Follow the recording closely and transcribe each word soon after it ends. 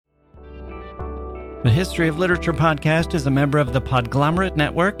The History of Literature podcast is a member of the Podglomerate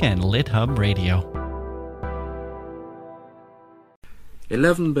Network and LitHub Radio.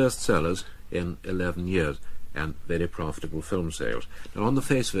 11 bestsellers in 11 years and very profitable film sales. Now, on the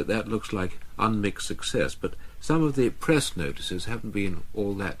face of it, that looks like unmixed success, but some of the press notices haven't been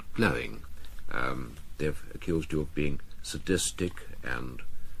all that glowing. They've accused you of being sadistic and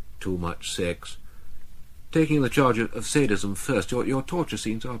too much sex. Taking the charge of sadism first, your torture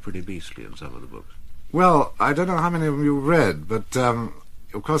scenes are pretty beastly in some of the books. Well, I don't know how many of them you've read, but of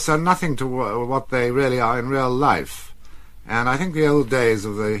course they're nothing to what they really are in real life. And I think the old days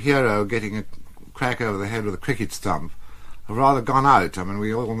of the hero getting a crack over the head with a cricket stump have rather gone out. I mean,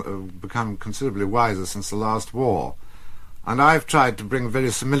 we all have become considerably wiser since the last war. And I've tried to bring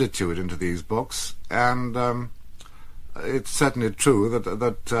verisimilitude into these books, and it's certainly true that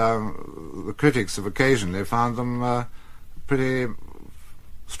the critics have occasionally found them pretty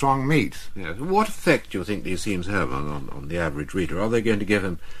strong meat. Yes. What effect do you think these scenes have on the average reader? Are they going to give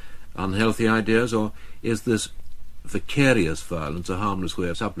him unhealthy ideas, or is this vicarious violence a harmless way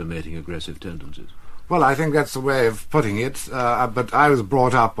of sublimating aggressive tendencies? Well, I think that's the way of putting it, but I was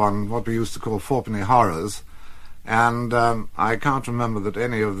brought up on what we used to call fourpenny horrors, and I can't remember that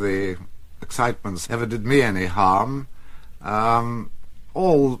any of the excitements ever did me any harm.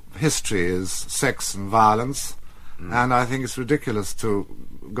 All history is sex and violence, and I think it's ridiculous to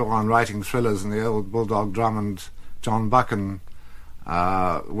go on writing thrillers in the old Bulldog Drummond, John Buchan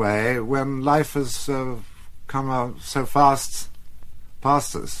way when life has come so fast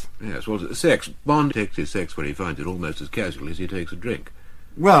past us. Yes, well, sex. Bond takes his sex where he finds it almost as casually as he takes a drink.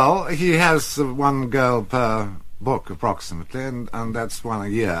 Well, he has one girl per book approximately, and that's one a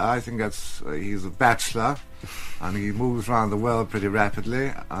year. I think that's he's a bachelor, and he moves around the world pretty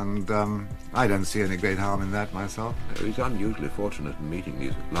rapidly, and I don't see any great harm in that myself. He's unusually fortunate in meeting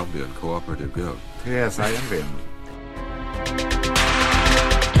these lovely and cooperative girls. Yes, I envy him.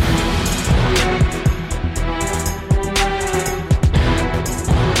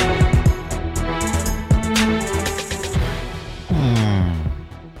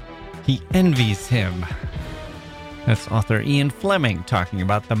 He envies him. That's author Ian Fleming talking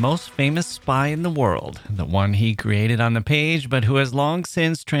about the most famous spy in the world, the one he created on the page, but who has long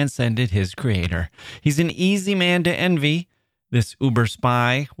since transcended his creator. He's an easy man to envy, this uber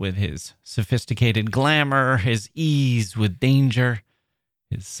spy, with his sophisticated glamour, his ease with danger,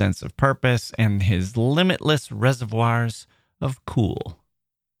 his sense of purpose, and his limitless reservoirs of cool.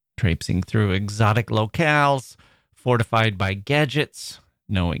 Traipsing through exotic locales, fortified by gadgets,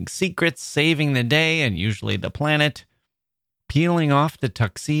 knowing secrets, saving the day and usually the planet, peeling off the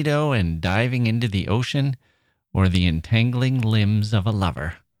tuxedo and diving into the ocean, or the entangling limbs of a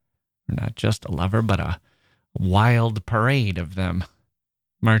lover. Or not just a lover, but a wild parade of them.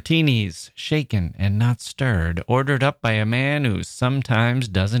 Martinis, shaken and not stirred, ordered up by a man who sometimes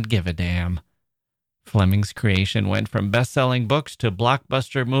doesn't give a damn. Fleming's creation went from best-selling books to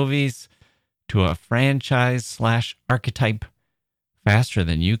blockbuster movies to a franchise/archetype faster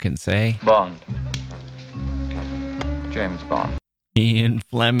than you can say. Bond. James Bond. Ian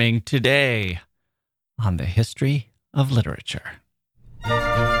Fleming today on the History of Literature.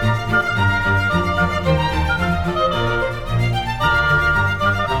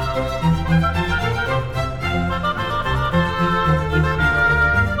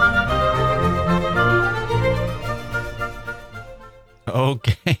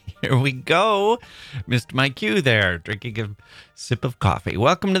 Okay, here we go. Missed my cue there, drinking a sip of coffee.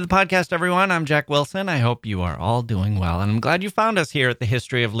 Welcome to the podcast, everyone. I'm Jack Wilson. I hope you are all doing well, and I'm glad you found us here at the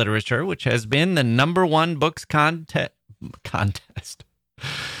History of Literature, which has been the #1 books contest.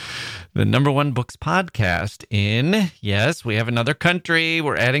 The #1 books podcast in, yes, we have another country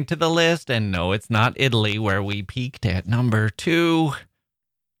we're adding to the list, and no, it's not Italy, where we peaked at #2.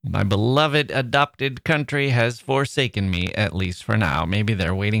 My beloved adopted country has forsaken me, at least for now. Maybe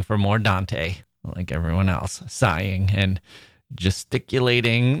they're waiting for more Dante, like everyone else, sighing and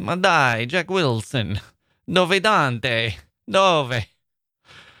gesticulating. Ma dai, Jack Wilson. Dove Dante? Dove?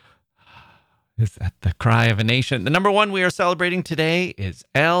 Is that the cry of a nation? The #1 we are celebrating today is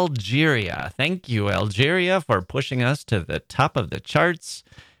Algeria. Thank you, Algeria, for pushing us to the top of the charts,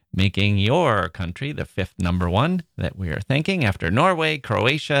 making your country the 5th #1 that we are thanking after Norway,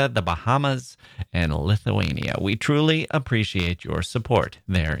 Croatia, the Bahamas, and Lithuania. We truly appreciate your support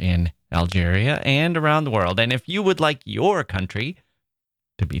there in Algeria and around the world. And if you would like your country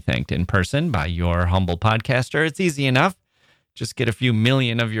to be thanked in person by your humble podcaster, it's easy enough. Just get a few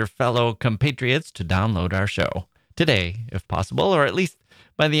million of your fellow compatriots to download our show today, if possible, or at least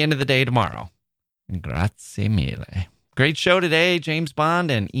by the end of the day tomorrow. Grazie mille. Great show today, James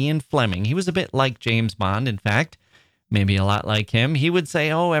Bond and Ian Fleming. He was a bit like James Bond, in fact, maybe a lot like him. He would say,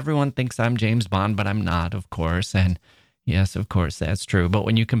 oh, everyone thinks I'm James Bond, but I'm not, of course. And yes, of course, that's true. But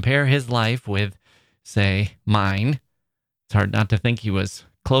when you compare his life with, say, mine, it's hard not to think he was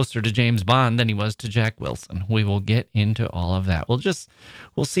closer to James Bond than he was to Jack Wilson. We will get into all of that.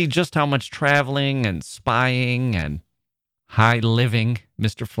 We'll see just how much traveling and spying and high living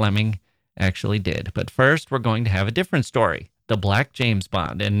Mr. Fleming actually did. But first, we're going to have a different story, the Black James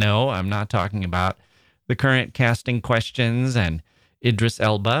Bond. And no, I'm not talking about the current casting questions and Idris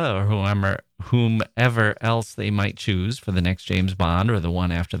Elba or whomever else they might choose for the next James Bond or the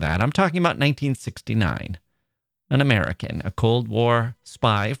one after that. I'm talking about 1969. An American, a Cold War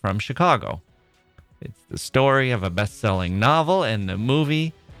spy from Chicago. It's the story of a best-selling novel and the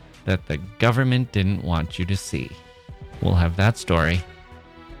movie that the government didn't want you to see. We'll have that story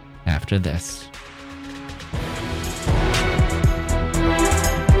after this.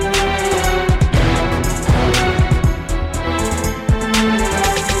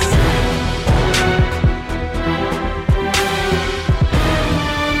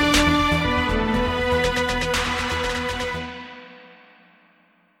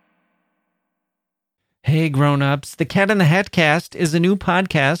 Hey grown-ups, the Cat in the Hat Cast is a new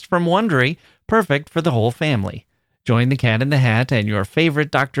podcast from Wondery, perfect for the whole family. Join the Cat in the Hat and your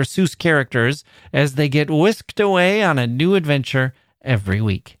favorite Dr. Seuss characters as they get whisked away on a new adventure every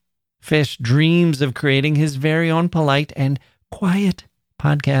week. Fish dreams of creating his very own polite and quiet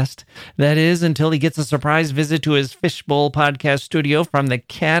podcast. That is, until he gets a surprise visit to his Fishbowl podcast studio from the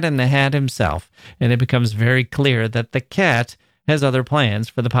Cat in the Hat himself, and it becomes very clear that the cat has other plans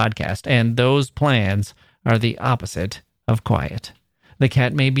for the podcast, and those plans are the opposite of quiet. The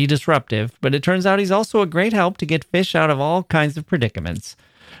cat may be disruptive, but it turns out he's also a great help to get fish out of all kinds of predicaments.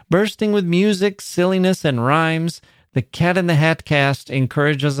 Bursting with music, silliness, and rhymes, the Cat in the Hat Cast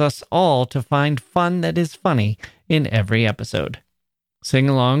encourages us all to find fun that is funny in every episode. Sing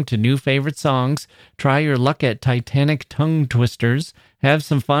along to new favorite songs, try your luck at Titanic tongue twisters, have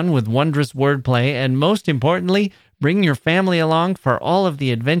some fun with wondrous wordplay, and most importantly, bring your family along for all of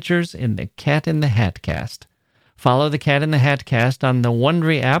the adventures in the Cat in the Hat Cast. Follow the Cat in the Hat Cast on the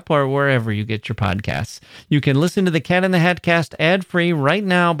Wondery app or wherever you get your podcasts. You can listen to the Cat in the Hat Cast ad-free right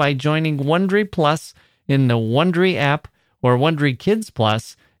now by joining Wondery Plus in the Wondery app or Wondery Kids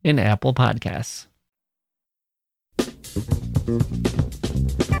Plus in Apple Podcasts.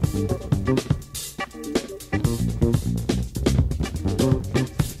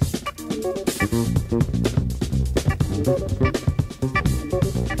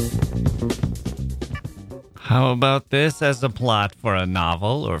 How about this as a plot for a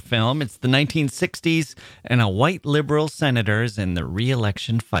novel or film? It's the 1960s, and a white liberal senator is in the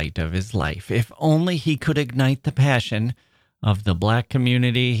re-election fight of his life. If only he could ignite the passion of the black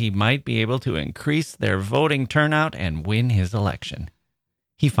community, he might be able to increase their voting turnout and win his election.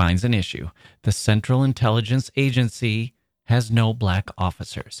 He finds an issue. The Central Intelligence Agency has no black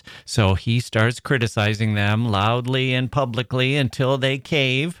officers, so he starts criticizing them loudly and publicly until they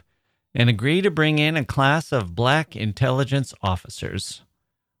cave and agree to bring in a class of black intelligence officers.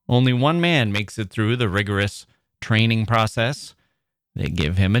 Only one man makes it through the rigorous training process. They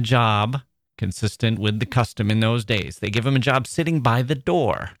give him a job, consistent with the custom in those days. They give him a job sitting by the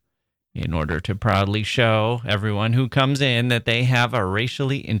door in order to proudly show everyone who comes in that they have a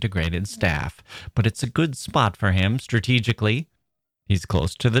racially integrated staff. But it's a good spot for him strategically. He's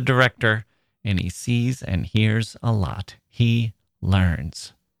close to the director, and he sees and hears a lot. He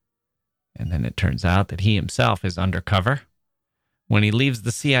learns. And then it turns out that he himself is undercover. When he leaves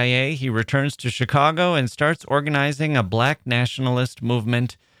the CIA, he returns to Chicago and starts organizing a black nationalist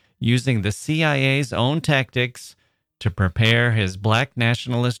movement using the CIA's own tactics to prepare his black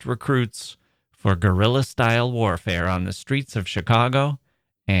nationalist recruits for guerrilla-style warfare on the streets of Chicago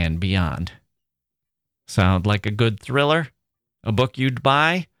and beyond. Sound like a good thriller? A book you'd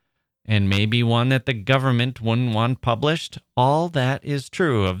buy? And maybe one that the government wouldn't want published? All that is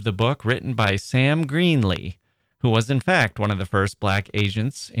true of the book written by Sam Greenlee, who was in fact one of the first black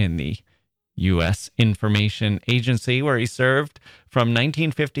agents in the U.S. Information Agency, where he served from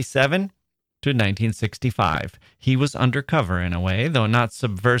 1957 to 1965. He was undercover in a way, though not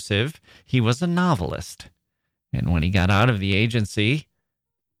subversive. He was a novelist. And when he got out of the agency,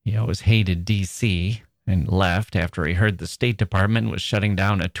 he always hated D.C., and left after he heard the State Department was shutting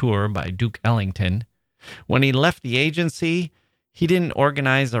down a tour by Duke Ellington. When he left the agency, he didn't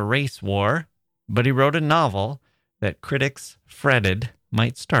organize a race war, but he wrote a novel that critics fretted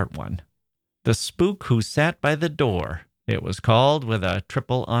might start one. The Spook Who Sat by the Door, it was called, with a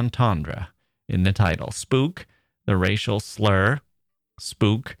triple entendre in the title. Spook, the racial slur,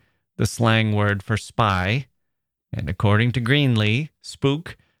 spook, the slang word for spy, and according to Greenlee,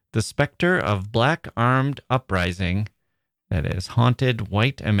 spook, the specter of black armed uprising that has haunted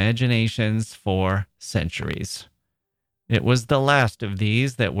white imaginations for centuries. It was the last of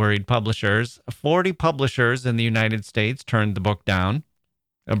these that worried publishers. 40 publishers in the United States turned the book down.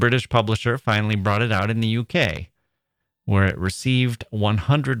 A British publisher finally brought it out in the UK, where it received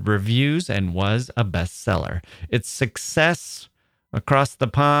 100 reviews and was a bestseller. Its success across the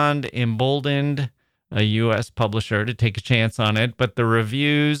pond emboldened a U.S. publisher to take a chance on it, but the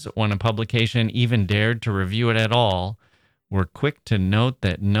reviews, when a publication even dared to review it at all, were quick to note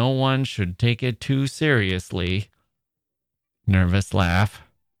that no one should take it too seriously. Nervous laugh.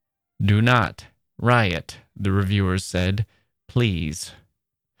 Do not riot, the reviewers said. Please.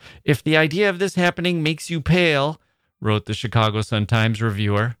 If the idea of this happening makes you pale, wrote the Chicago Sun-Times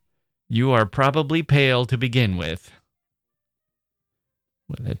reviewer, you are probably pale to begin with.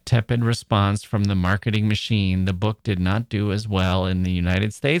 With a tepid response from the marketing machine, the book did not do as well in the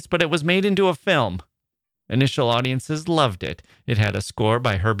United States, but it was made into a film. Initial audiences loved it. It had a score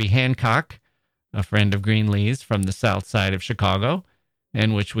by Herbie Hancock, a friend of Greenlee's from the south side of Chicago,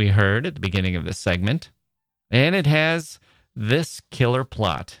 and which we heard at the beginning of this segment. And it has this killer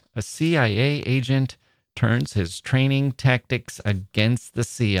plot. A CIA agent turns his training tactics against the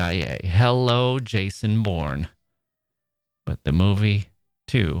CIA. Hello, Jason Bourne. But the movie,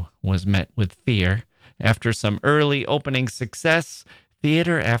 too, was met with fear. After some early opening success,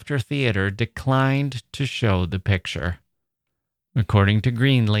 theater after theater declined to show the picture. According to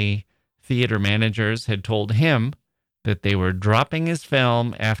Greenlee, theater managers had told him that they were dropping his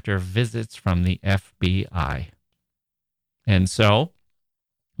film after visits from the FBI. And so,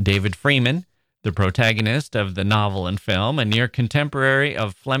 David Freeman, the protagonist of the novel and film, a near contemporary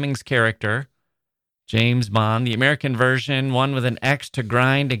of Fleming's character, James Bond, the American version, one with an axe to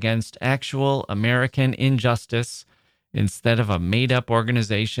grind against actual American injustice instead of a made-up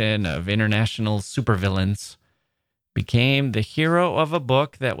organization of international supervillains, became the hero of a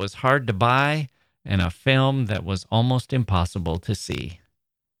book that was hard to buy and a film that was almost impossible to see.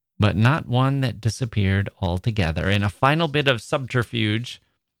 But not one that disappeared altogether. In a final bit of subterfuge,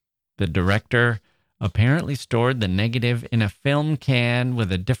 the director apparently stored the negative in a film can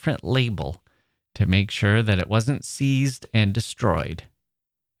with a different label to make sure that it wasn't seized and destroyed.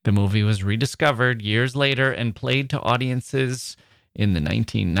 The movie was rediscovered years later and played to audiences in the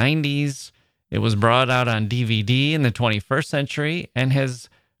 1990s. It was brought out on DVD in the 21st century and has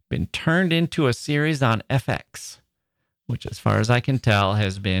been turned into a series on FX, which, as far as I can tell,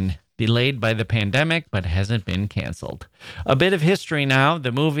 has been delayed by the pandemic but hasn't been canceled. A bit of history now,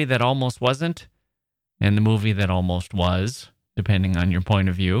 the movie that almost wasn't, and the movie that almost was, depending on your point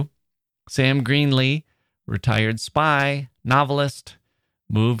of view. Sam Greenlee, retired spy, novelist,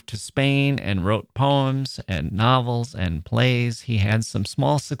 moved to Spain and wrote poems and novels and plays. He had some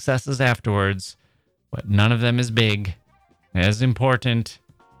small successes afterwards, but none of them as big, as important,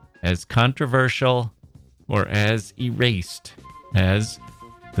 as controversial, or as erased as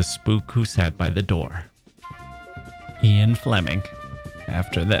The Spook Who Sat by the Door. Ian Fleming,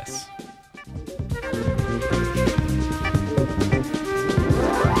 after this.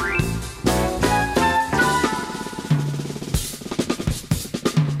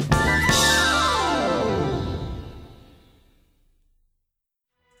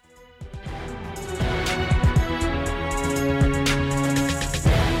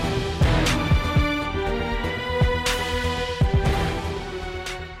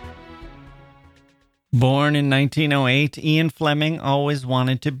 Born in 1908, Ian Fleming always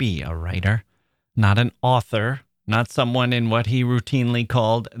wanted to be a writer, not an author, not someone in what he routinely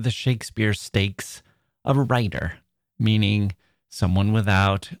called the Shakespeare stakes, a writer, meaning someone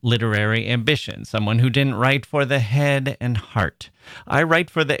without literary ambition, someone who didn't write for the head and heart. I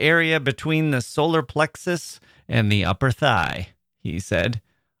write for the area between the solar plexus and the upper thigh, he said.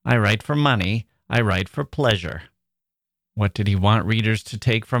 I write for money. I write for pleasure. What did he want readers to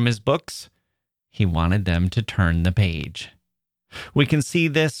take from his books? He wanted them to turn the page. We can see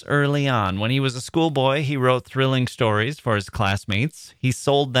this early on. When he was a schoolboy, he wrote thrilling stories for his classmates. He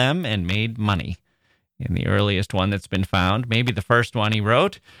sold them and made money. In the earliest one that's been found, maybe the first one he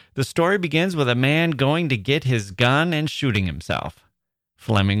wrote, the story begins with a man going to get his gun and shooting himself.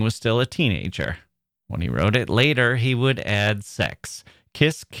 Fleming was still a teenager. When he wrote it later, he would add sex.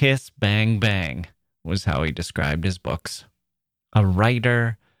 Kiss, kiss, bang, bang was how he described his books. A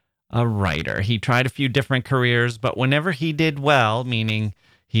writer. He tried a few different careers, but whenever he did well, meaning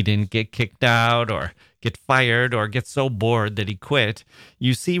he didn't get kicked out or get fired or get so bored that he quit,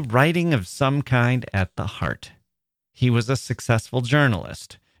 you see writing of some kind at the heart. He was a successful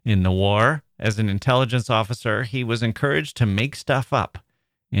journalist. In the war, as an intelligence officer, he was encouraged to make stuff up,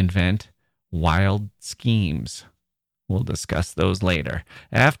 invent wild schemes. We'll discuss those later.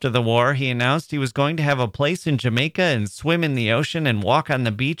 After the war, he announced he was going to have a place in Jamaica and swim in the ocean and walk on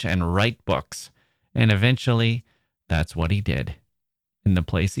the beach and write books. And eventually, that's what he did, in the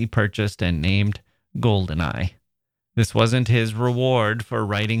place he purchased and named Goldeneye. This wasn't his reward for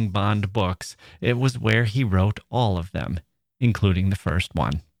writing Bond books. It was where he wrote all of them, including the first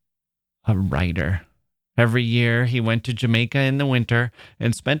one. A writer. Every year, he went to Jamaica in the winter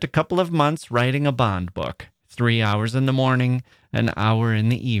and spent a couple of months writing a Bond book. 3 hours in the morning, an hour in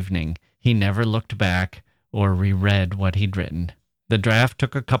the evening. He never looked back or reread what he'd written. The draft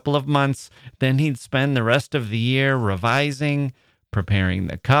took a couple of months. Then he'd spend the rest of the year revising, preparing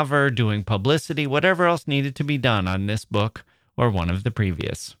the cover, doing publicity, whatever else needed to be done on this book or one of the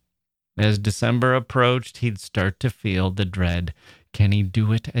previous. As December approached, he'd start to feel the dread. Can he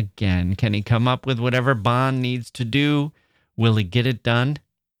do it again? Can he come up with whatever Bond needs to do? Will he get it done?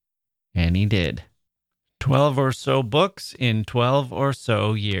 And he did. 12 or so books in 12 or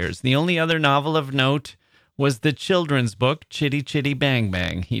so years. The only other novel of note was the children's book, Chitty Chitty Bang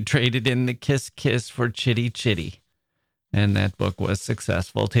Bang. He traded in the Kiss Kiss for Chitty Chitty. And that book was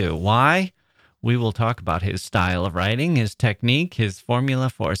successful too. Why? We will talk about his style of writing, his technique, his formula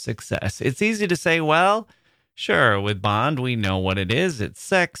for success. It's easy to say, well, sure, with Bond, we know what it is. It's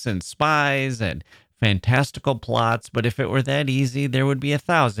sex and spies and fantastical plots. But if it were that easy, there would be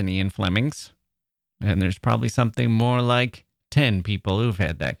 1,000 Ian Flemings. And there's probably something more like 10 people who've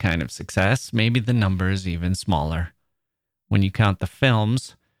had that kind of success. Maybe the number is even smaller. When you count the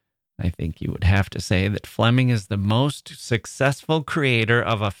films, I think you would have to say that Fleming is the most successful creator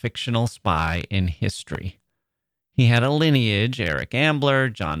of a fictional spy in history. He had a lineage: Eric Ambler,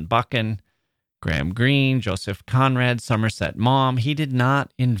 John Buchan, Graham Greene, Joseph Conrad, Somerset Maugham. He did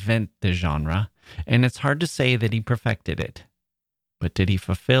not invent the genre, and it's hard to say that he perfected it. But did he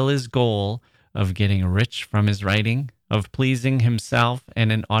fulfill his goal of getting rich from his writing, of pleasing himself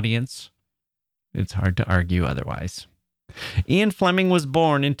and an audience? It's hard to argue otherwise. Ian Fleming was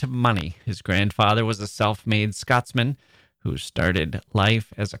born into money. His grandfather was a self-made Scotsman who started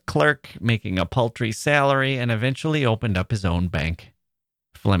life as a clerk, making a paltry salary, and eventually opened up his own bank.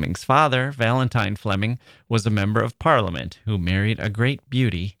 Fleming's father, Valentine Fleming, was a member of Parliament who married a great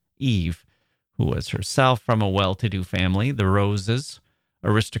beauty, Eve, who was herself from a well-to-do family, the Roses.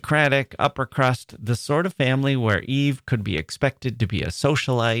 Aristocratic, upper crust, the sort of family where Eve could be expected to be a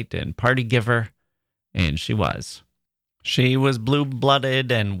socialite and party giver, and she was. She was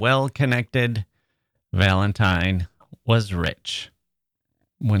blue-blooded and well-connected. Valentine was rich.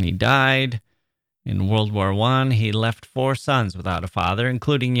 When he died in World War I, he left 4 sons without a father,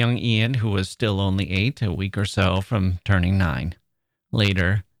 including young Ian, who was still only 8, a week or so from turning 9.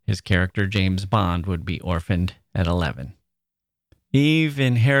 Later, his character James Bond would be orphaned at 11. Eve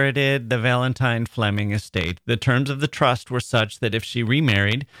inherited the Valentine Fleming estate. The terms of the trust were such that if she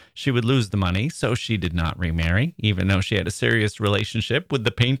remarried, she would lose the money, so she did not remarry, even though she had a serious relationship with the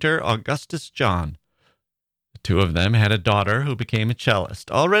painter Augustus John. The 2 of them had a daughter who became a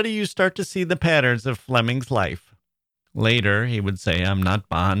cellist. Already you start to see the patterns of Fleming's life. Later, he would say, I'm not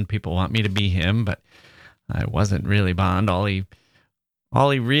Bond, people want me to be him, but I wasn't really Bond. All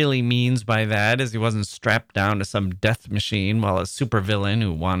he really means by that is he wasn't strapped down to some death machine while a supervillain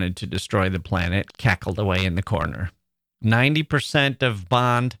who wanted to destroy the planet cackled away in the corner. 90% of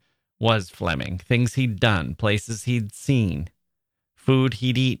Bond was Fleming. Things he'd done, places he'd seen, food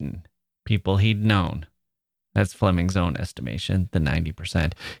he'd eaten, people he'd known. That's Fleming's own estimation, the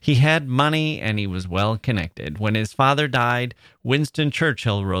 90%. He had money and he was well connected. When his father died, Winston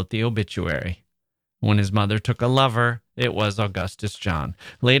Churchill wrote the obituary. When his mother took a lover, it was Augustus John.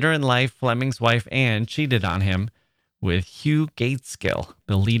 Later in life, Fleming's wife Anne cheated on him with Hugh Gateskill,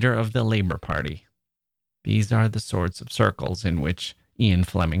 the leader of the Labour Party. These are the sorts of circles in which Ian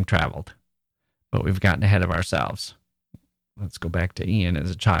Fleming traveled. But we've gotten ahead of ourselves. Let's go back to Ian as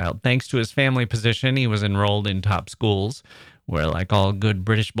a child. Thanks to his family position, he was enrolled in top schools, where, like all good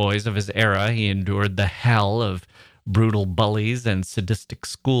British boys of his era, he endured the hell of brutal bullies and sadistic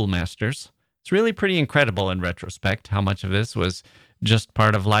schoolmasters. It's really pretty incredible in retrospect how much of this was just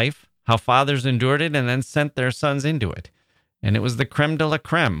part of life, how fathers endured it and then sent their sons into it. And it was the creme de la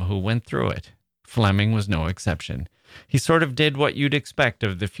creme who went through it. Fleming was no exception. He sort of did what you'd expect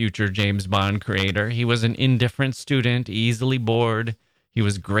of the future James Bond creator. He was an indifferent student, easily bored. He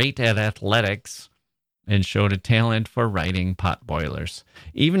was great at athletics and showed a talent for writing potboilers.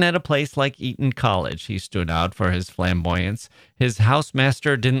 Even at a place like Eton College, he stood out for his flamboyance. His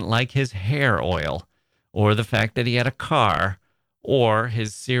housemaster didn't like his hair oil. or the fact that he had a car, or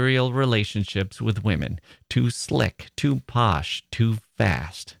his serial relationships with women. Too slick, too posh, too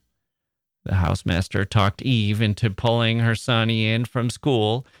fast. The housemaster talked Eve into pulling her son Ian from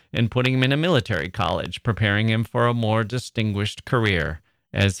school and putting him in a military college, preparing him for a more distinguished career,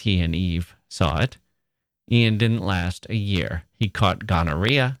 as he and Eve saw it. Ian didn't last a year. He caught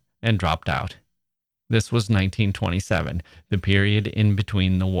gonorrhea and dropped out. This was 1927, the period in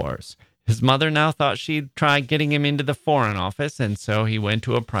between the wars. His mother now thought she'd try getting him into the Foreign Office, and so he went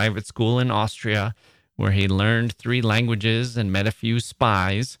to a private school in Austria, where he learned 3 languages and met a few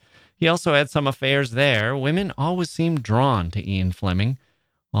spies. He also had some affairs there. Women always seemed drawn to Ian Fleming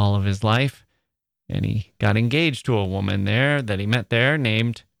all of his life, and he got engaged to a woman there that he met there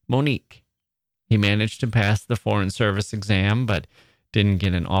named Monique. He managed to pass the Foreign Service exam, but didn't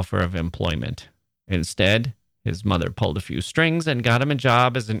get an offer of employment. Instead, his mother pulled a few strings and got him a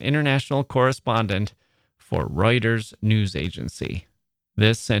job as an international correspondent for Reuters news agency.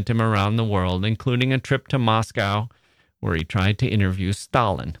 This sent him around the world, including a trip to Moscow, where he tried to interview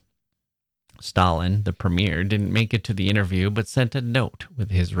Stalin. Stalin, the premier, didn't make it to the interview, but sent a note with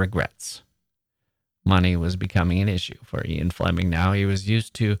his regrets. Money was becoming an issue for Ian Fleming now. He was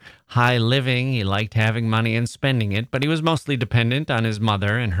used to high living. He liked having money and spending it, but he was mostly dependent on his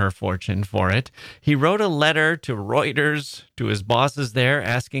mother and her fortune for it. He wrote a letter to Reuters, to his bosses there,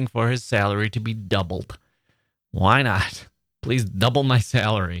 asking for his salary to be doubled. Why not? Please double my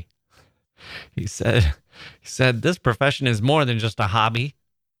salary. He said, this profession is more than just a hobby.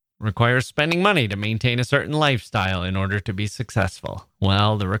 It requires spending money to maintain a certain lifestyle in order to be successful.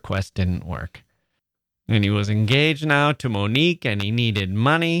 Well, the request didn't work. And he was engaged now to Monique, and he needed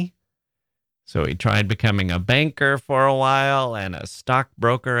money. So he tried becoming a banker for a while and a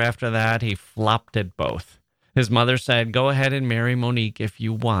stockbroker after that. He flopped at both. His mother said, go ahead and marry Monique if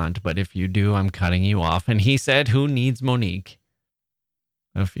you want, but if you do, I'm cutting you off. And he said, who needs Monique?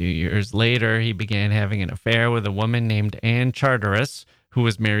 A few years later, he began having an affair with a woman named Anne Charteris, who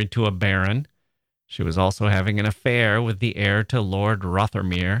was married to a baron. She was also having an affair with the heir to Lord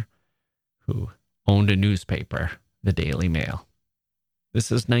Rothermere, who owned a newspaper, the Daily Mail. This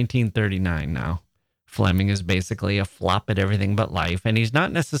is 1939 now. Fleming is basically a flop at everything but life, and he's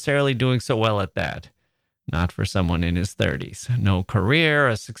not necessarily doing so well at that. Not for someone in his 30s. No career,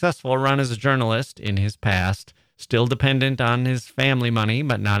 a successful run as a journalist in his past, still dependent on his family money,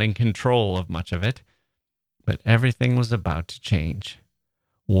 but not in control of much of it. But everything was about to change.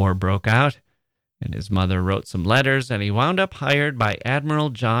 War broke out, and his mother wrote some letters, and he wound up hired by Admiral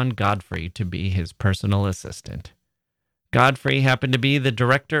John Godfrey to be his personal assistant. Godfrey happened to be the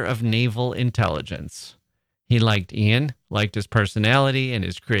director of naval intelligence. He liked Ian, liked his personality and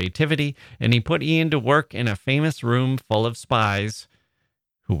his creativity, and he put Ian to work in a famous room full of spies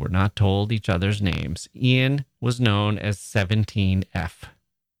who were not told each other's names. Ian was known as 17F.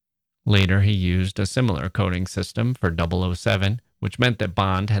 Later, he used a similar coding system for 007, which meant that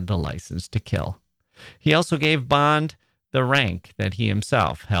Bond had the license to kill. He also gave Bond the rank that he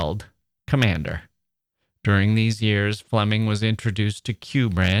himself held, commander. During these years, Fleming was introduced to Q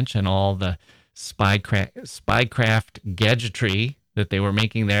Branch and all the spycraft gadgetry that they were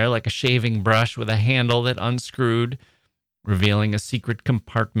making there, like a shaving brush with a handle that unscrewed, revealing a secret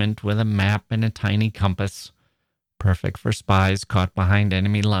compartment with a map and a tiny compass, perfect for spies caught behind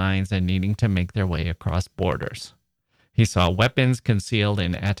enemy lines and needing to make their way across borders. He saw weapons concealed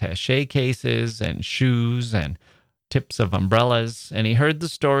in attaché cases and shoes and tips of umbrellas, and he heard the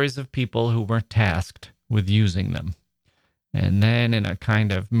stories of people who were tasked with using them. And then, in a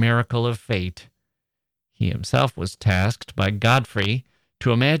kind of miracle of fate, he himself was tasked by Godfrey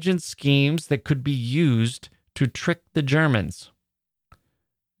to imagine schemes that could be used to trick the Germans.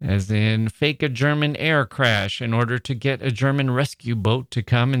 As in, fake a German air crash in order to get a German rescue boat to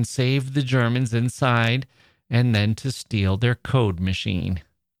come and save the Germans inside, and then to steal their code machine.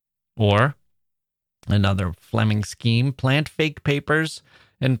 Or, another Fleming scheme, plant fake papers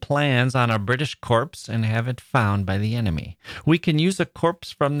and plans on a British corpse and have it found by the enemy. We can use a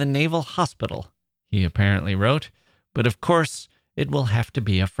corpse from the naval hospital, he apparently wrote, but of course it will have to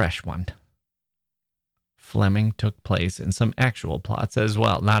be a fresh one. Fleming took place in some actual plots as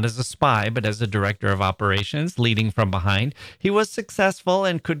well, not as a spy, but as a director of operations, leading from behind. He was successful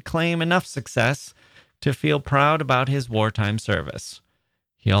and could claim enough success to feel proud about his wartime service.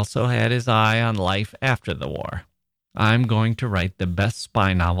 He also had his eye on life after the war. I'm going to write the best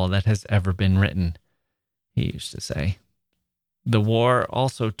spy novel that has ever been written, he used to say. The war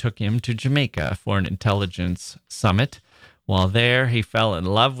also took him to Jamaica for an intelligence summit. While there, he fell in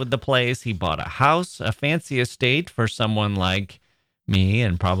love with the place. He bought a house, a fancy estate for someone like me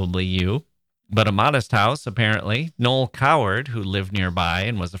and probably you. But a modest house, apparently. Noel Coward, who lived nearby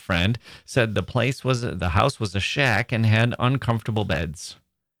and was a friend, said the house was a shack and had uncomfortable beds.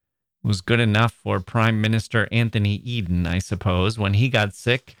 It was good enough for Prime Minister Anthony Eden, I suppose. When he got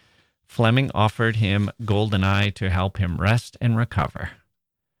sick, Fleming offered him Goldeneye to help him rest and recover.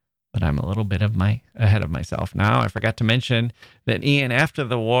 But I'm a little bit ahead of myself now. I forgot to mention that Ian, after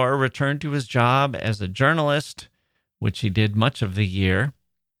the war, returned to his job as a journalist, which he did much of the year.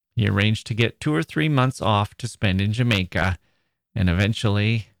 He arranged to get 2 or 3 months off to spend in Jamaica, and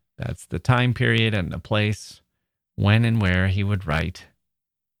eventually that's the time period and the place when and where he would write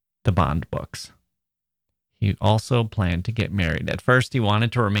the Bond books. He also planned to get married. At first, he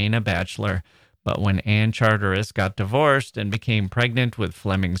wanted to remain a bachelor, but when Anne Charteris got divorced and became pregnant with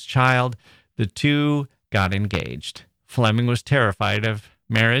Fleming's child, the two got engaged. Fleming was terrified of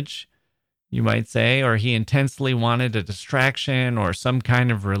marriage, you might say, or he intensely wanted a distraction or some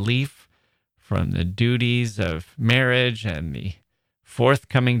kind of relief from the duties of marriage and the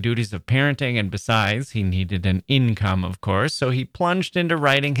forthcoming duties of parenting, and besides, he needed an income, of course, so he plunged into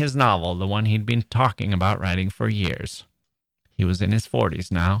writing his novel, the one he'd been talking about writing for years. He was in his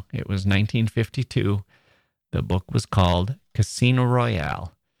 40s now. It was 1952. The book was called Casino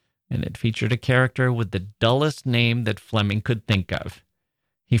Royale, and it featured a character with the dullest name that Fleming could think of.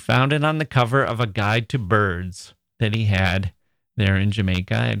 He found it on the cover of a guide to birds that he had there in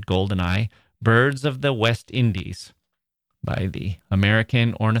Jamaica at Goldeneye, Birds of the West Indies, by the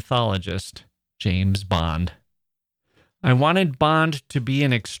American ornithologist James Bond. I wanted Bond to be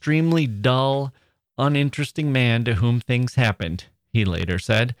an extremely dull, uninteresting man to whom things happened, he later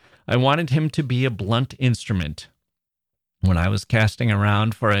said. I wanted him to be a blunt instrument. When I was casting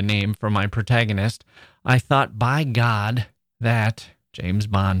around for a name for my protagonist, I thought, by God, that, James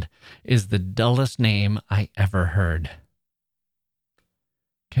Bond, is the dullest name I ever heard.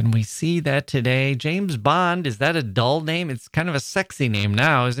 Can we see that today? James Bond, is that a dull name? It's kind of a sexy name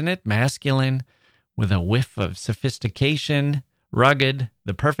now, isn't it? Masculine, with a whiff of sophistication, rugged,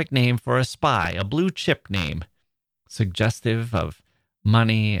 the perfect name for a spy, a blue chip name, suggestive of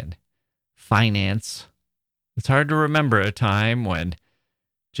money and finance. It's hard to remember a time when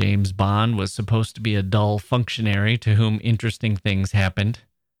James Bond was supposed to be a dull functionary to whom interesting things happened.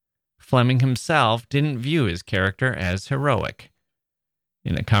 Fleming himself didn't view his character as heroic.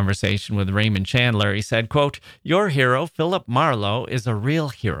 In a conversation with Raymond Chandler, he said, quote, "Your hero, Philip Marlowe, is a real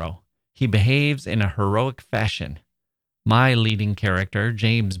hero. He behaves in a heroic fashion. My leading character,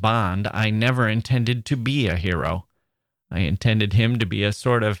 James Bond, I never intended to be a hero. I intended him to be a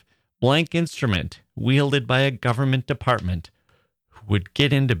sort of blank instrument wielded by a government department who would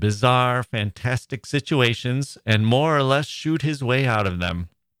get into bizarre, fantastic situations and more or less shoot his way out of them.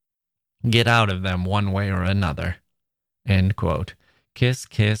 Get out of them one way or another." End quote. Kiss,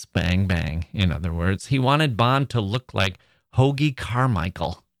 kiss, bang, bang. In other words, he wanted Bond to look like Hoagie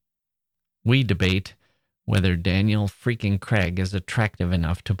Carmichael. We debate whether Daniel freaking Craig is attractive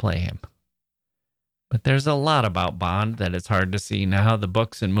enough to play him. But there's a lot about Bond that it's hard to see now. The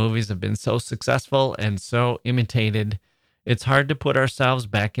books and movies have been so successful and so imitated. It's hard to put ourselves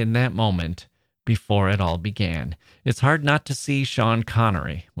back in that moment before it all began. It's hard not to see Sean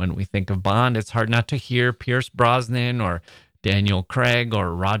Connery. When we think of Bond, it's hard not to hear Pierce Brosnan or Daniel Craig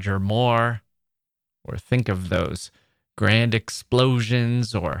or Roger Moore, or think of those grand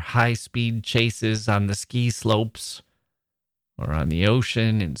explosions or high-speed chases on the ski slopes or on the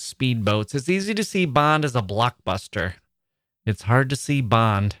ocean in speedboats. It's easy to see Bond as a blockbuster. It's hard to see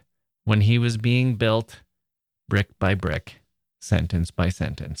Bond when he was being built brick by brick, sentence by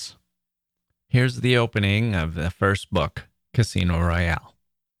sentence. Here's the opening of the first book, Casino Royale.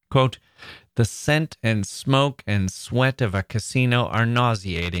 Quote, "The scent and smoke and sweat of a casino are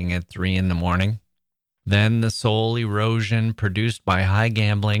nauseating at 3 a.m. Then the soul erosion produced by high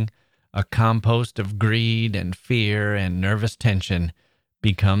gambling, a compost of greed and fear and nervous tension,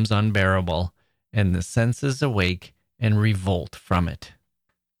 becomes unbearable, and the senses awake and revolt from it."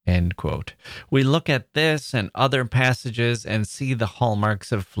 End quote. We look at this and other passages and see the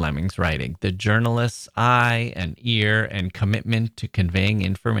hallmarks of Fleming's writing, the journalist's eye and ear and commitment to conveying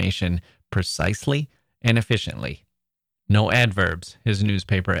information precisely and efficiently. No adverbs, his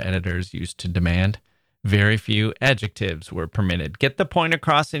newspaper editors used to demand. Very few adjectives were permitted. Get the point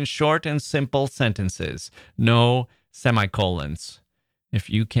across in short and simple sentences. No semicolons. If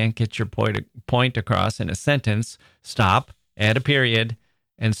you can't get your point across in a sentence, stop, add a period,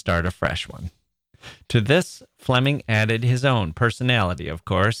 and start a fresh one. To this, Fleming added his own personality, of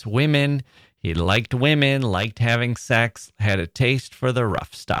course. He liked women, liked having sex, had a taste for the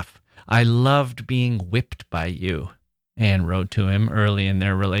rough stuff. "I loved being whipped by you." Anne wrote to him early in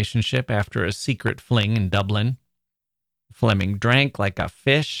their relationship after a secret fling in Dublin. Fleming drank like a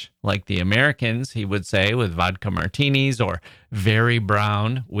fish, like the Americans, he would say, with vodka martinis or very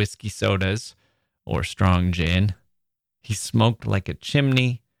brown whiskey sodas or strong gin. He smoked like a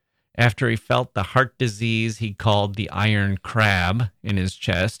chimney. After he felt the heart disease he called the iron crab in his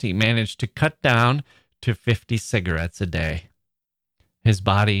chest, he managed to cut down to 50 cigarettes a day. His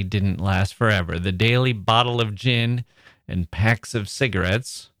body didn't last forever. The daily bottle of gin and packs of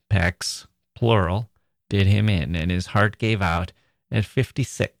cigarettes, packs plural, did him in, and his heart gave out at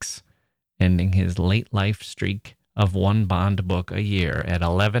 56, ending his late life streak of one Bond book a year at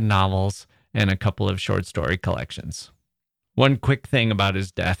 11 novels and a couple of short story collections. One quick thing about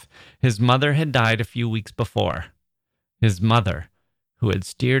his death. His mother had died a few weeks before. His mother, who had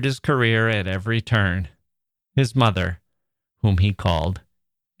steered his career at every turn. His mother, whom he called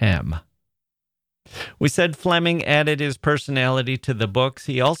M. We said Fleming added his personality to the books.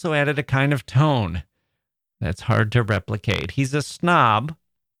 He also added a kind of tone that's hard to replicate. He's a snob.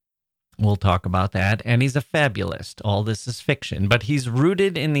 We'll talk about that. And he's a fabulist. All this is fiction. But he's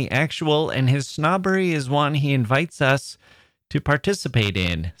rooted in the actual, and his snobbery is one he invites us to participate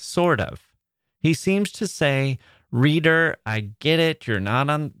in, sort of. He seems to say, reader, I get it. You're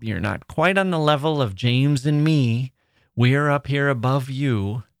not quite on the level of James and me. We're up here above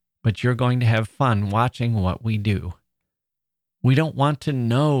you, but you're going to have fun watching what we do. We don't want to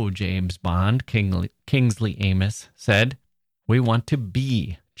know James Bond, Kingsley Amis said. We want to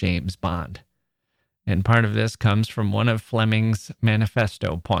be James Bond. And part of this comes from one of Fleming's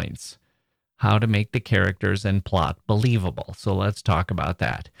manifesto points, how to make the characters and plot believable. So let's talk about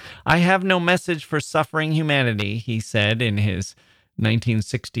that. I have no message for suffering humanity, he said in his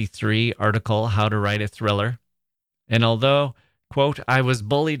 1963 article, How to Write a Thriller. And although, quote, I was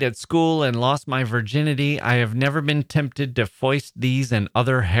bullied at school and lost my virginity, I have never been tempted to foist these and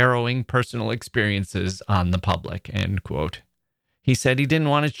other harrowing personal experiences on the public, end quote. He said he didn't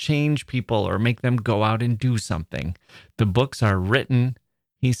want to change people or make them go out and do something. The books are written,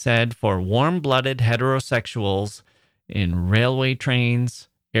 he said, for warm-blooded heterosexuals in railway trains,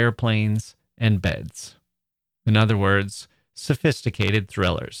 airplanes, and beds. In other words, sophisticated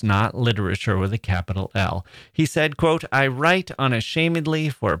thrillers, not literature with a capital L. He said, quote, I write unashamedly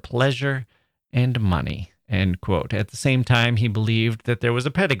for pleasure and money, end quote. At the same time, he believed that there was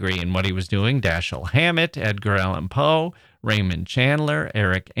a pedigree in what he was doing. Dashiell Hammett, Edgar Allan Poe, Raymond Chandler,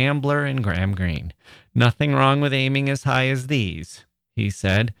 Eric Ambler, and Graham Greene. Nothing wrong with aiming as high as these, he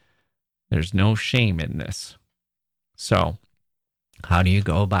said. There's no shame in this. So, how do you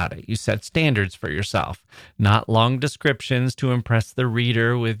go about it? You set standards for yourself, not long descriptions to impress the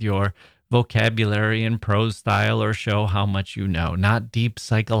reader with your vocabulary and prose style or show how much you know, not deep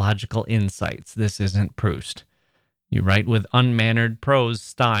psychological insights. This isn't Proust. You write with unmannered prose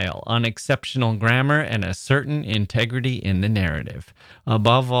style, unexceptional grammar, and a certain integrity in the narrative.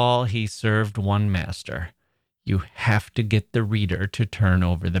 Above all, he served one master. You have to get the reader to turn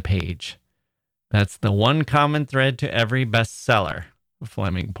over the page. That's the one common thread to every bestseller,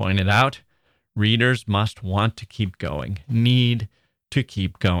 Fleming pointed out. Readers must want to keep going, need to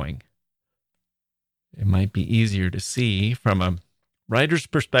keep going. It might be easier to see from a writer's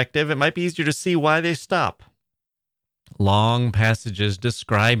perspective, it might be easier to see why they stop. Long passages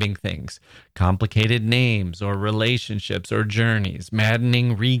describing things, complicated names or relationships or journeys,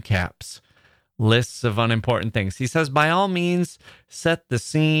 maddening recaps, lists of unimportant things. He says, by all means, set the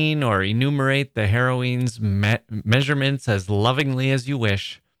scene or enumerate the heroine's measurements as lovingly as you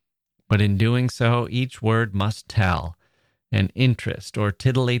wish, but in doing so, each word must tell and interest or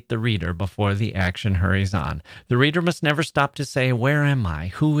titillate the reader before the action hurries on. The reader must never stop to say, where am I?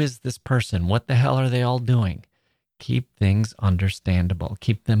 Who is this person? What the hell are they all doing? Keep things understandable.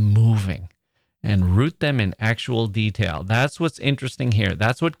 Keep them moving and root them in actual detail. That's what's interesting here.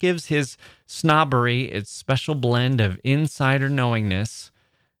 That's what gives his snobbery its special blend of insider knowingness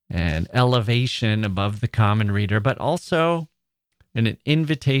and elevation above the common reader, but also an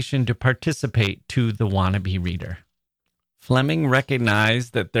invitation to participate to the wannabe reader. Fleming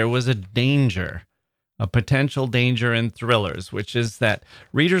recognized that there was a danger, a potential danger in thrillers, which is that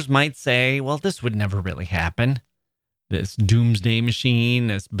readers might say, well, this would never really happen. This doomsday machine,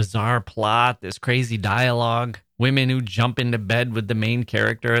 this bizarre plot, this crazy dialogue, women who jump into bed with the main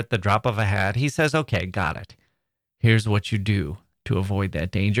character at the drop of a hat. He says, okay, got it. Here's what you do to avoid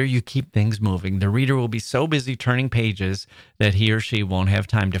that danger. You keep things moving. The reader will be so busy turning pages that he or she won't have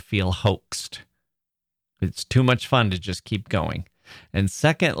time to feel hoaxed. It's too much fun to just keep going. And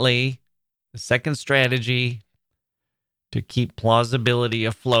secondly, the second strategy to keep plausibility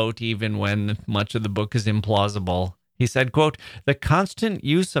afloat, even when much of the book is implausible, He said, quote, "The constant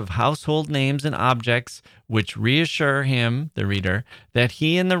use of household names and objects which reassure him, the reader, that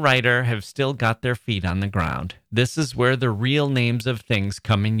he and the writer have still got their feet on the ground. This is where the real names of things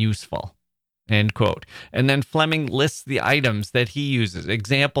come in useful." End quote. And then Fleming lists the items that he uses,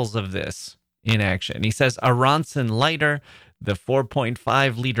 examples of this in action. He says a Ronson lighter, the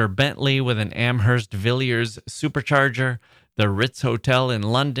 4.5-liter Bentley with an Amherst Villiers supercharger, the Ritz Hotel in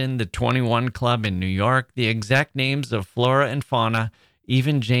London, the 21 Club in New York, the exact names of flora and fauna,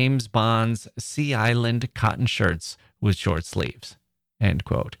 even James Bond's Sea Island cotton shirts with short sleeves. End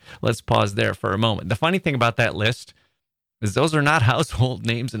quote. Let's pause there for a moment. The funny thing about that list is those are not household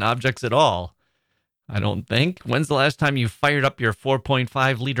names and objects at all. I don't think. When's the last time you fired up your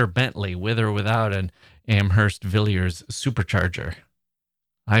 4.5-liter Bentley with or without an Amherst Villiers supercharger?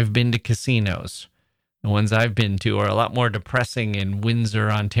 I've been to casinos. The ones I've been to are a lot more depressing in Windsor,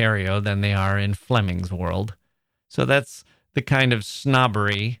 Ontario than they are in Fleming's world. So that's the kind of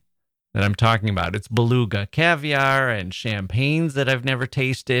snobbery that I'm talking about. It's beluga caviar and champagnes that I've never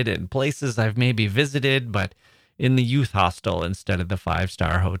tasted and places I've maybe visited, but in the youth hostel instead of the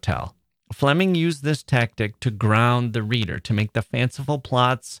 5-star hotel. Fleming used this tactic to ground the reader, to make the fanciful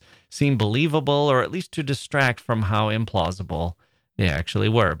plots seem believable, or at least to distract from how implausible they actually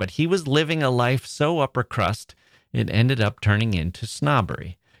were. But he was living a life so upper crust, it ended up turning into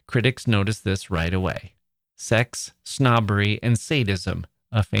snobbery. Critics noticed this right away. Sex, snobbery, and sadism,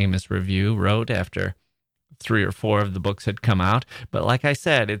 a famous review wrote after 3 or 4 of the books had come out. But like I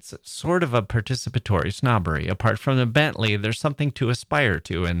said, it's sort of a participatory snobbery. Apart from the Bentley, there's something to aspire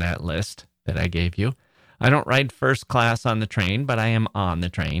to in that list that I gave you. I don't ride first class on the train, but I am on the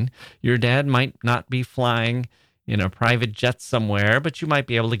train. Your dad might not be flying in a private jet somewhere, but you might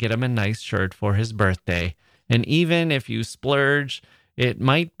be able to get him a nice shirt for his birthday. And even if you splurge, it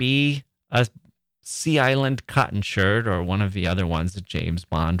might be a Sea Island cotton shirt or one of the other ones that James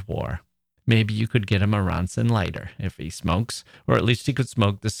Bond wore. Maybe you could get him a Ronson lighter if he smokes, or at least he could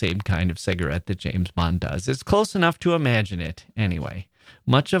smoke the same kind of cigarette that James Bond does. It's close enough to imagine it, anyway.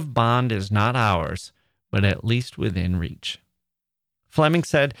 Much of Bond is not ours, but at least within reach. Fleming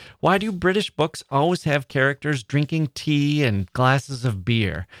said, "Why do British books always have characters drinking tea and glasses of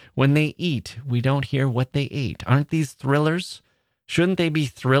beer? When they eat, we don't hear what they ate. Aren't these thrillers? Shouldn't they be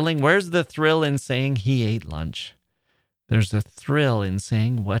thrilling? Where's the thrill in saying he ate lunch? There's a thrill in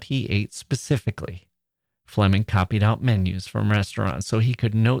saying what he ate specifically." Fleming copied out menus from restaurants so he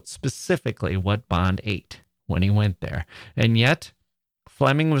could note specifically what Bond ate when he went there. And yet,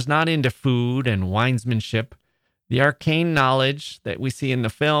 Fleming was not into food and winesmanship. The arcane knowledge that we see in the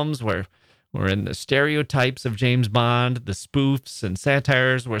films or in the stereotypes of James Bond, the spoofs and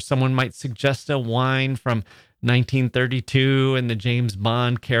satires where someone might suggest a wine from 1932 and the James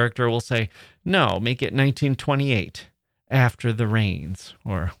Bond character will say, "No, make it 1928. After the rains,"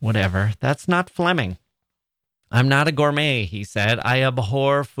 or whatever. That's not Fleming. "I'm not a gourmet," he said. "I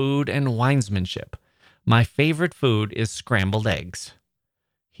abhor food and winesmanship. My favorite food is scrambled eggs."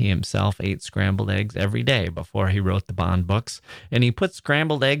 He himself ate scrambled eggs every day before he wrote the Bond books, and he put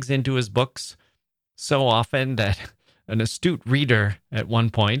scrambled eggs into his books so often that an astute reader at one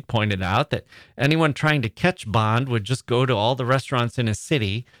point pointed out that anyone trying to catch Bond would just go to all the restaurants in his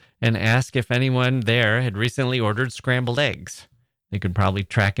city and ask if anyone there had recently ordered scrambled eggs. They could probably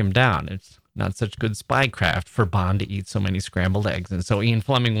track him down. It's not such good spycraft for Bond to eat so many scrambled eggs. And so Ian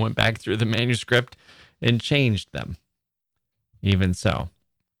Fleming went back through the manuscript and changed them. Even so,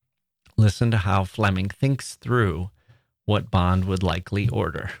 listen to how Fleming thinks through what Bond would likely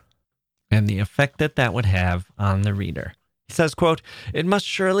order and the effect that would have on the reader. He says, quote, "It must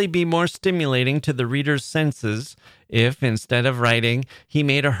surely be more stimulating to the reader's senses if, instead of writing, he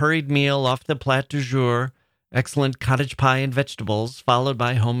made a hurried meal off the plat du jour, excellent cottage pie and vegetables, followed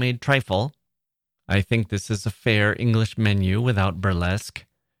by homemade trifle. I think this is a fair English menu without burlesque.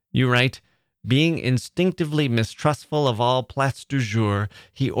 You write, being instinctively mistrustful of all plats du jour,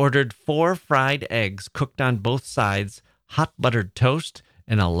 he ordered 4 fried eggs cooked on both sides, hot buttered toast,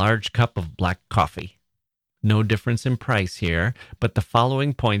 and a large cup of black coffee. No difference in price here, but the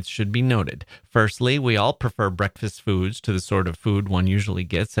following points should be noted. Firstly, we all prefer breakfast foods to the sort of food one usually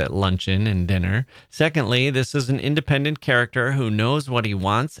gets at luncheon and dinner. Secondly, this is an independent character who knows what he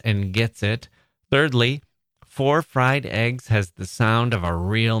wants and gets it. Thirdly, 4 fried eggs has the sound of a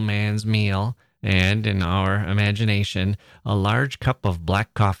real man's meal. And in our imagination, a large cup of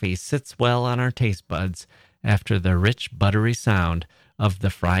black coffee sits well on our taste buds after the rich, buttery sound of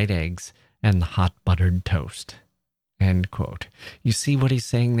the fried eggs and the hot buttered toast." End quote. You see what he's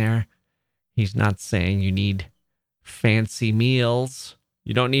saying there? He's not saying you need fancy meals.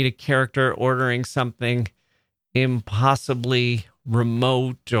 You don't need a character ordering something impossibly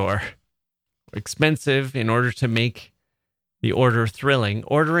remote or expensive in order to make the order thrilling.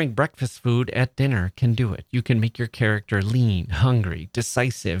 Ordering breakfast food at dinner can do it. You can make your character lean, hungry,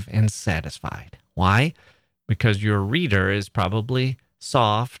 decisive, and satisfied. Why? Because your reader is probably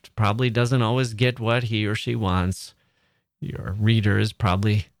soft, probably doesn't always get what he or she wants. Your reader is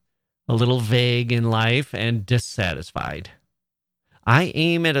probably a little vague in life and dissatisfied. I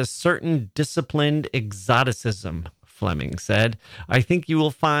aim at a certain disciplined exoticism, Fleming said. I think you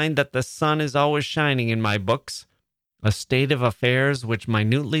will find that the sun is always shining in my books, a state of affairs which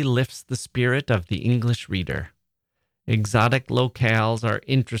minutely lifts the spirit of the English reader. Exotic locales are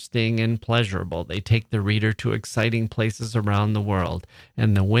interesting and pleasurable. They take the reader to exciting places around the world.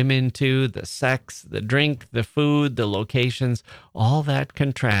 And the women, too, the sex, the drink, the food, the locations, all that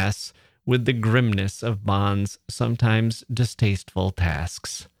contrasts with the grimness of Bond's sometimes distasteful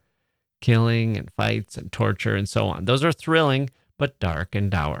tasks. Killing and fights and torture and so on. Those are thrilling, but dark and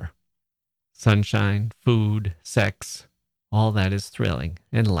dour. Sunshine, food, sex, all that is thrilling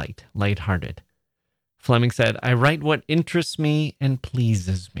and light-hearted. Fleming said, I write what interests me and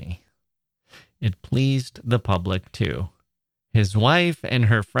pleases me. It pleased the public, too. His wife and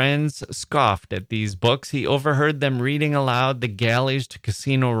her friends scoffed at these books. He overheard them reading aloud The Galleys to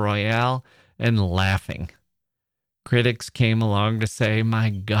Casino Royale and laughing. Critics came along to say,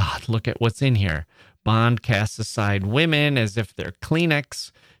 my God, look at what's in here. Bond casts aside women as if they're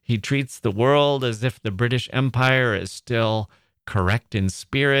Kleenex. He treats the world as if the British Empire is still correct in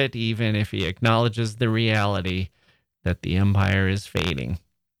spirit, even if he acknowledges the reality that the empire is fading.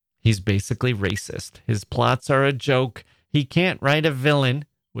 He's basically racist. His plots are a joke. He can't write a villain,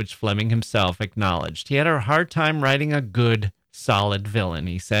 which Fleming himself acknowledged. He had a hard time writing a good, solid villain,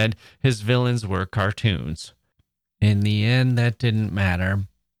 he said. His villains were cartoons. In the end, that didn't matter.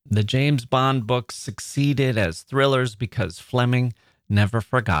 The James Bond books succeeded as thrillers because Fleming never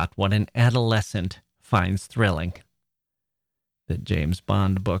forgot what an adolescent finds thrilling. The James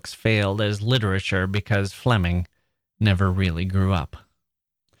Bond books failed as literature because Fleming never really grew up.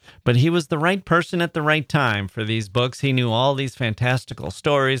 But he was the right person at the right time for these books. He knew all these fantastical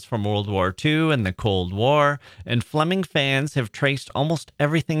stories from World War II and the Cold War, and Fleming fans have traced almost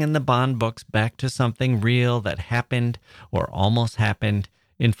everything in the Bond books back to something real that happened or almost happened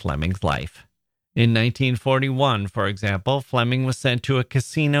in Fleming's life. In 1941, for example, Fleming was sent to a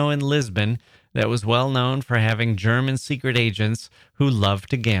casino in Lisbon that was well known for having German secret agents who loved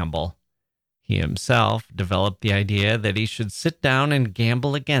to gamble. He himself developed the idea that he should sit down and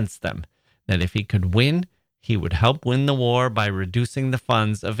gamble against them, that if he could win, he would help win the war by reducing the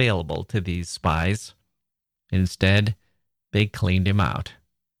funds available to these spies. Instead, they cleaned him out.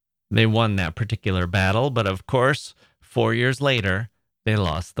 They won that particular battle, but of course, 4 years later, they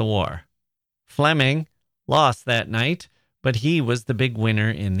lost the war. Fleming lost that night, but he was the big winner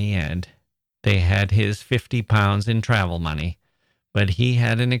in the end. They had his 50 pounds in travel money, but he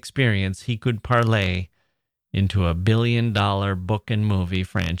had an experience he could parlay into a $1 billion book and movie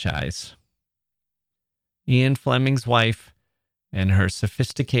franchise. Ian Fleming's wife and her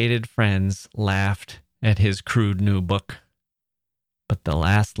sophisticated friends laughed at his crude new book, but the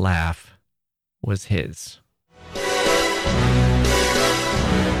last laugh was his.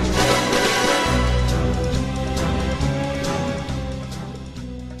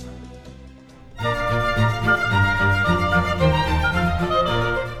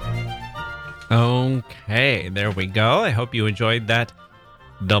 Okay, there we go. I hope you enjoyed that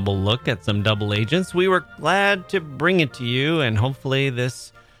double look at some double agents. We were glad to bring it to you, and hopefully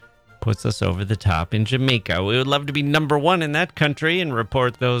this puts us over the top in Jamaica. We would love to be number one in that country and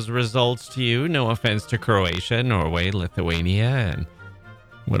report those results to you. No offense to Croatia, Norway, Lithuania, and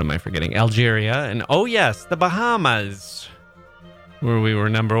what am I forgetting? Algeria, and oh yes, the Bahamas, where we were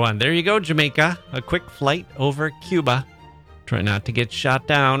number one. There you go, Jamaica. A quick flight over Cuba. Try not to get shot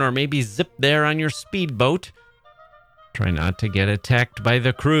down or maybe zip there on your speedboat. Try not to get attacked by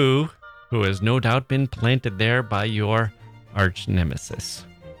the crew, who has no doubt been planted there by your arch nemesis.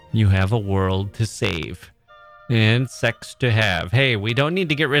 You have a world to save and sex to have. Hey, we don't need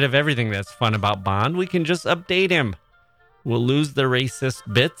to get rid of everything that's fun about Bond. We can just update him. We'll lose the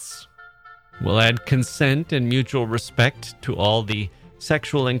racist bits. We'll add consent and mutual respect to all the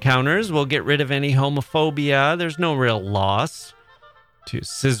sexual encounters. We'll get rid of any homophobia. There's no real loss to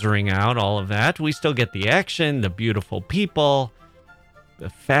scissoring out all of that. We still get the action, the beautiful people,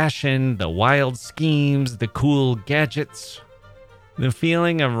 the fashion, the wild schemes, the cool gadgets, the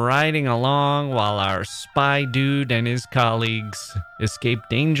feeling of riding along while our spy dude and his colleagues escape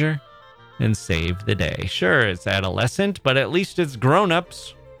danger and save the day. Sure, it's adolescent, but at least it's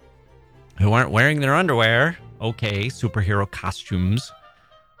grown-ups who aren't wearing their underwear okay, superhero costumes.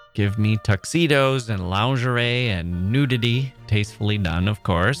 Give me tuxedos and lingerie and nudity, tastefully done, of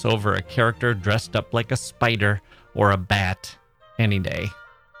course, over a character dressed up like a spider or a bat any day.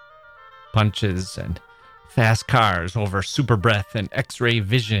 Punches and fast cars over super breath and X-ray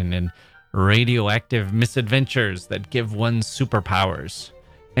vision and radioactive misadventures that give one superpowers.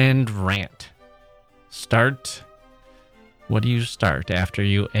 And rant. Start. What do you start after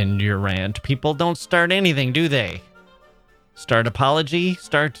you end your rant? People don't start anything, do they? Start apology?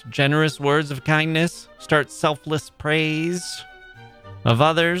 Start generous words of kindness? Start selfless praise of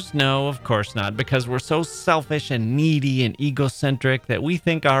others? No, of course not, because we're so selfish and needy and egocentric that we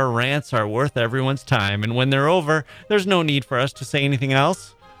think our rants are worth everyone's time, and when they're over, there's no need for us to say anything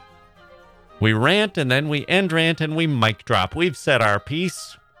else. We rant, and then we end rant, and we mic drop. We've said our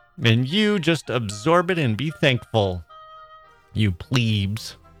piece, and you just absorb it and be thankful. You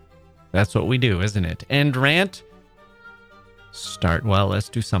plebes. That's what we do, isn't it? End rant. Start, well, let's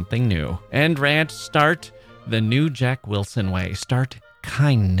do something new. End rant, start the new Jack Wilson way. Start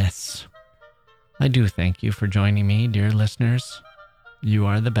kindness. I do thank you for joining me, dear listeners. You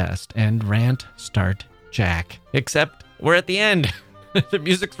are the best. End rant, start Jack. Except we're at the end. The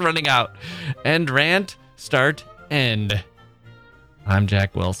music's running out. End rant, start end. I'm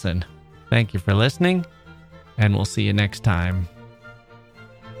Jack Wilson. Thank you for listening, and we'll see you next time.